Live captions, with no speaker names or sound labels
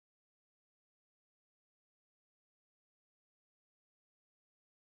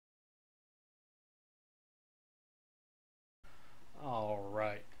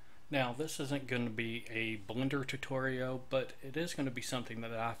Alright, now this isn't going to be a Blender tutorial, but it is going to be something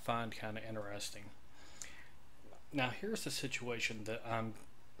that I find kind of interesting. Now here's the situation that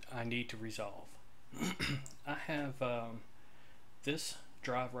I need to resolve. I have this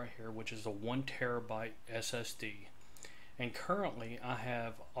drive right here, which is a 1 terabyte SSD, and currently I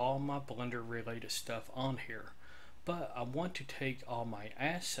have all my Blender related stuff on here, but I want to take all my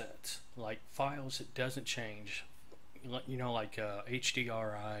assets, like files that doesn't change, you know, like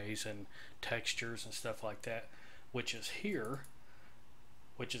HDRIs and textures and stuff like that, which is here,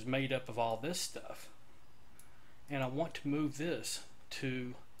 which is made up of all this stuff, and I want to move this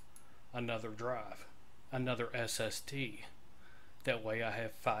to another drive, another SSD. That way I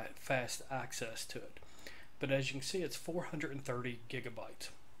have fast access to it. But as you can see, it's 430 gigabytes.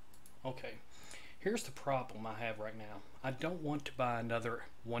 Okay, here's the problem I have right now. I don't want to buy another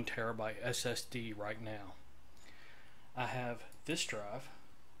 1 terabyte SSD right now. I have this drive,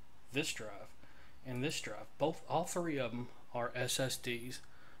 and this drive. All three of them are SSDs,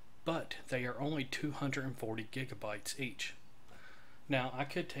 but they are only 240 gigabytes each. Now I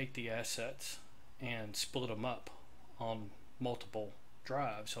could take the assets and split them up on multiple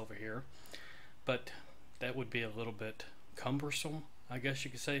drives over here, but that would be a little bit cumbersome, I guess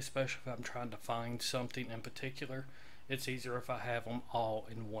you could say, especially if I'm trying to find something in particular. It's easier if I have them all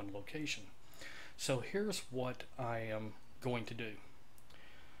in one location. So here's what I am going to do.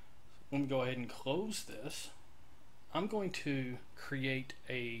 Let me go ahead and close this. I'm going to create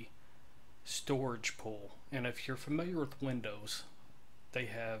a storage pool, and if you're familiar with Windows, they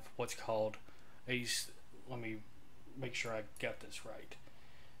have what's called a, let me make sure I got this right.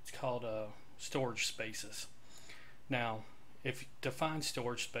 It's called storage spaces. Now, if to find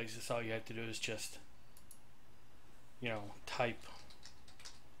storage spaces, all you have to do is just, you know, type,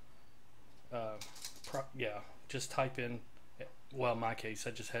 just type in. Well, in my case,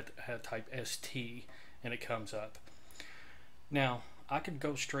 I just had to type ST, and it comes up. Now, I could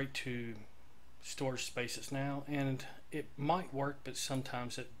go straight to storage spaces now, and it might work, but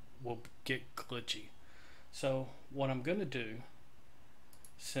sometimes it will get glitchy. So what I'm going to do,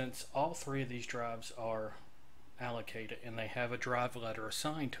 since all three of these drives are allocated and they have a drive letter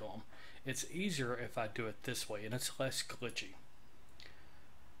assigned to them, it's easier if I do it this way, and it's less glitchy.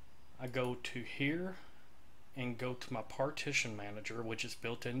 I go to here and go to my Partition Manager, which is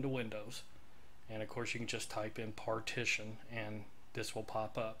built into Windows, and of course you can just type in partition and this will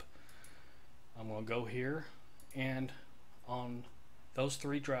pop up. I'm going to go here, and on those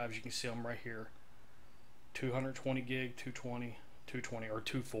three drives you can see them right here, 220 gig, 220, 220, or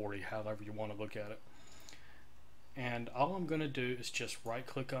 240, however you want to look at it. And all I'm going to do is just right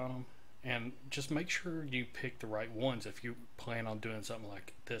click on them, and just make sure you pick the right ones if you plan on doing something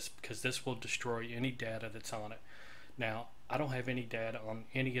like this, because this will destroy any data that's on it. Now, I don't have any data on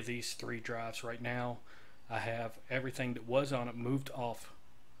any of these three drives right now. I have everything that was on it moved off,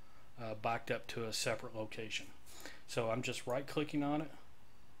 backed up to a separate location. So I'm just right clicking on it.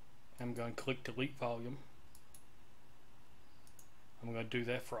 I'm going to click delete volume. I'm going to do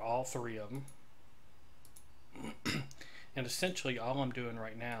that for all three of them. And essentially all I'm doing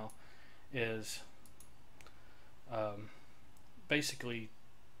right now is basically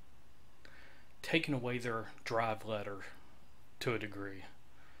taking away their drive letter to a degree.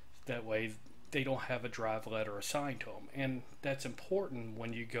 That way they don't have a drive letter assigned to them, and that's important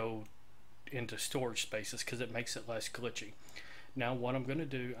when you go into storage spaces because it makes it less glitchy. Now what I'm going to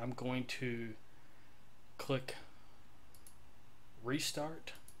do, I'm going to click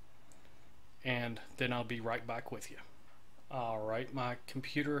restart, and then I'll be right back with you. Alright, my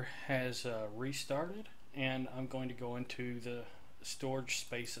computer has restarted, and I'm going to go into the Storage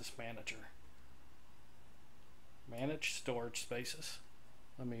Spaces Manager. Manage Storage Spaces.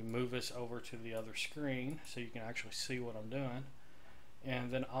 Let me move this over to the other screen so you can actually see what I'm doing.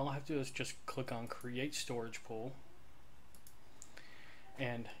 And then all I have to do is just click on Create Storage Pool.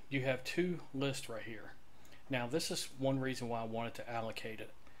 And you have two lists right here. Now this is one reason why I wanted to allocate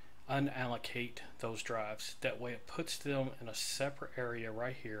it. Unallocate those drives. That way it puts them in a separate area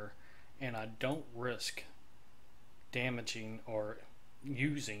right here, and I don't risk damaging or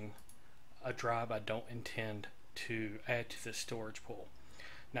using a drive I don't intend to add to the storage pool.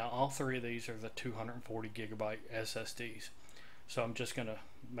 Now all three of these are the 240 gigabyte SSDs. So I'm just going to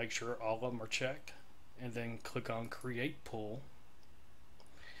make sure all of them are checked, and then click on Create Pool,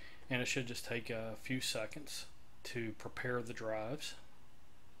 and it should just take a few seconds to prepare the drives.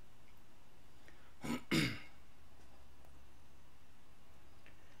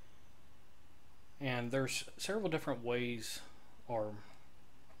 And there's several different ways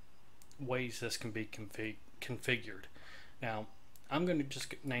this can be configured. Now I'm going to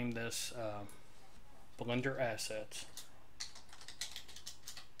just name this Blender Assets.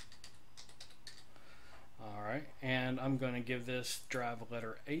 Alright, and I'm going to give this drive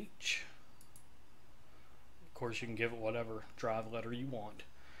letter H. Of course, you can give it whatever drive letter you want.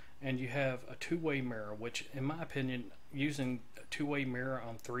 And you have a two-way mirror, which in my opinion, using a two-way mirror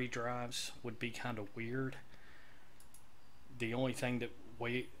on 3 drives would be kind of weird. The only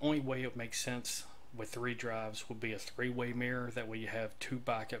way it makes sense with 3 drives would be a 3-way mirror. That way you have 2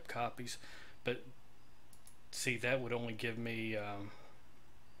 backup copies. But see, that would only give me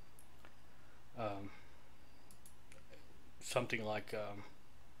something like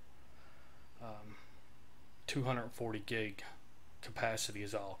 240 gig capacity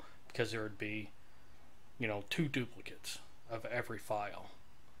is all, because there would be, you know, 2 duplicates of every file,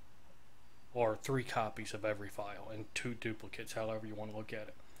 or 3 copies of every file and 2 duplicates, however you want to look at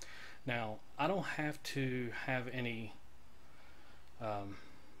it. Now, I don't have to have any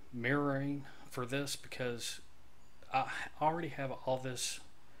mirroring for this, because I already have all this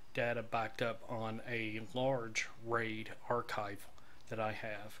data backed up on a large RAID archive that I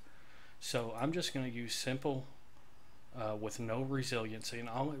have. So I'm just going to use simple with no resiliency, and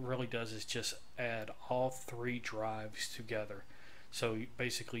all it really does is just add all 3 drives together. So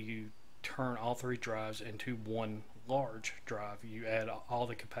basically you turn all 3 drives into one large drive. You add all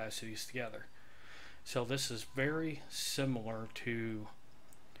the capacities together. So this is very similar to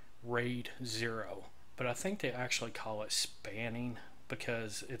RAID 0, but I think they actually call it spanning,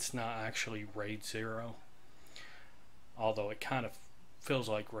 because it's not actually RAID 0, although it kind of feels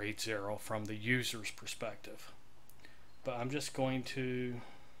like RAID 0 from the user's perspective. But I'm just going to,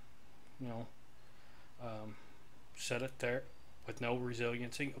 you know, set it there with no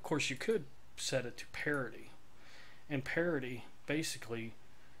resiliency. Of course, you could set it to parity, and parity, basically,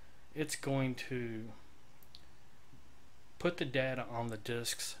 it's going to put the data on the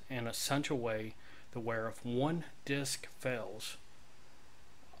disks in a such a way that where if one disk fails,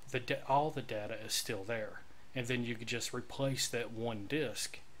 all the data is still there, and then you could just replace that one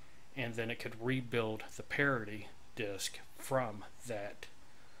disk, and then it could rebuild the parity disk from that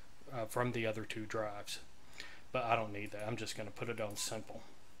from the other 2 drives. But I don't need that. I'm just going to put it on simple,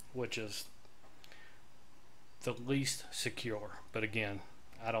 which is the least secure. But again,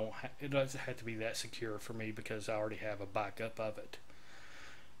 it doesn't have to be that secure for me, because I already have a backup of it.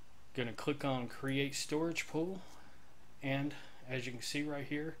 Going to click on create storage pool, and as you can see right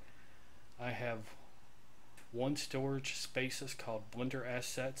here, I have 1 storage spaces called Blender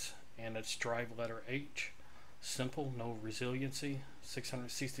Assets, and it's drive letter H, simple, no resiliency,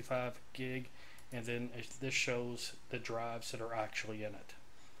 665 gig, and then this shows the drives that are actually in it.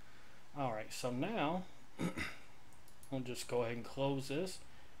 Alright, so now I'll just go ahead and close this,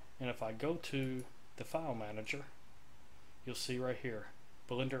 and if I go to the file manager, you'll see right here,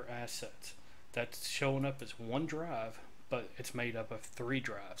 Blender Assets. That's showing up as 1 drive, but it's made up of 3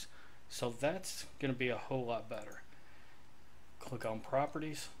 drives. So that's going to be a whole lot better. Click on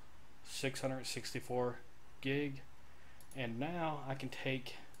Properties, 664 gig, and now I can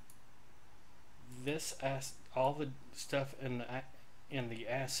take this all the stuff in the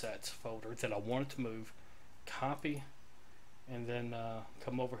Assets folder that I wanted to move, copy, and then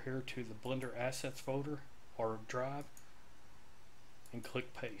come over here to the Blender Assets folder or drive, and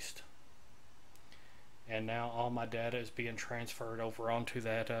click Paste. And now all my data is being transferred over onto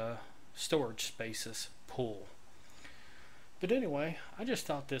that storage spaces pool. But anyway, I just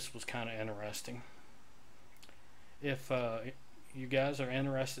thought this was kind of interesting. If you guys are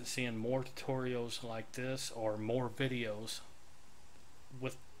interested in seeing more tutorials like this, or more videos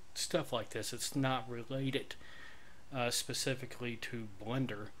with stuff like this, it's not related specifically to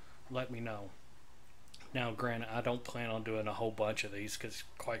Blender, let me know. Now granted, I don't plan on doing a whole bunch of these, because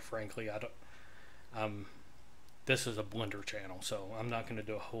quite frankly, this is a Blender channel, so I'm not going to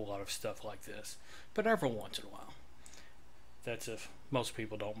do a whole lot of stuff like this. But every once in a while. That's if most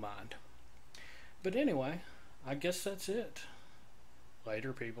people don't mind. But anyway, I guess that's it.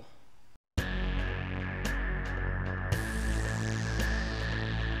 Later, people.